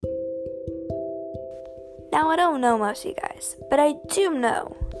Now, I don't know most of you guys, but I do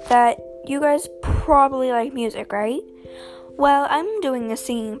know that you guys probably like music, right? Well, I'm doing a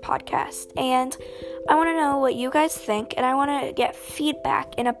singing podcast, and I want to know what you guys think, and I want to get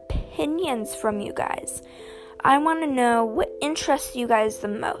feedback and opinions from you guys. I want to know what interests you guys the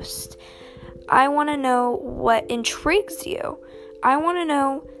most. I want to know what intrigues you. I want to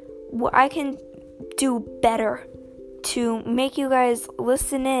know what I can do better to make you guys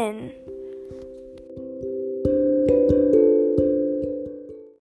listen in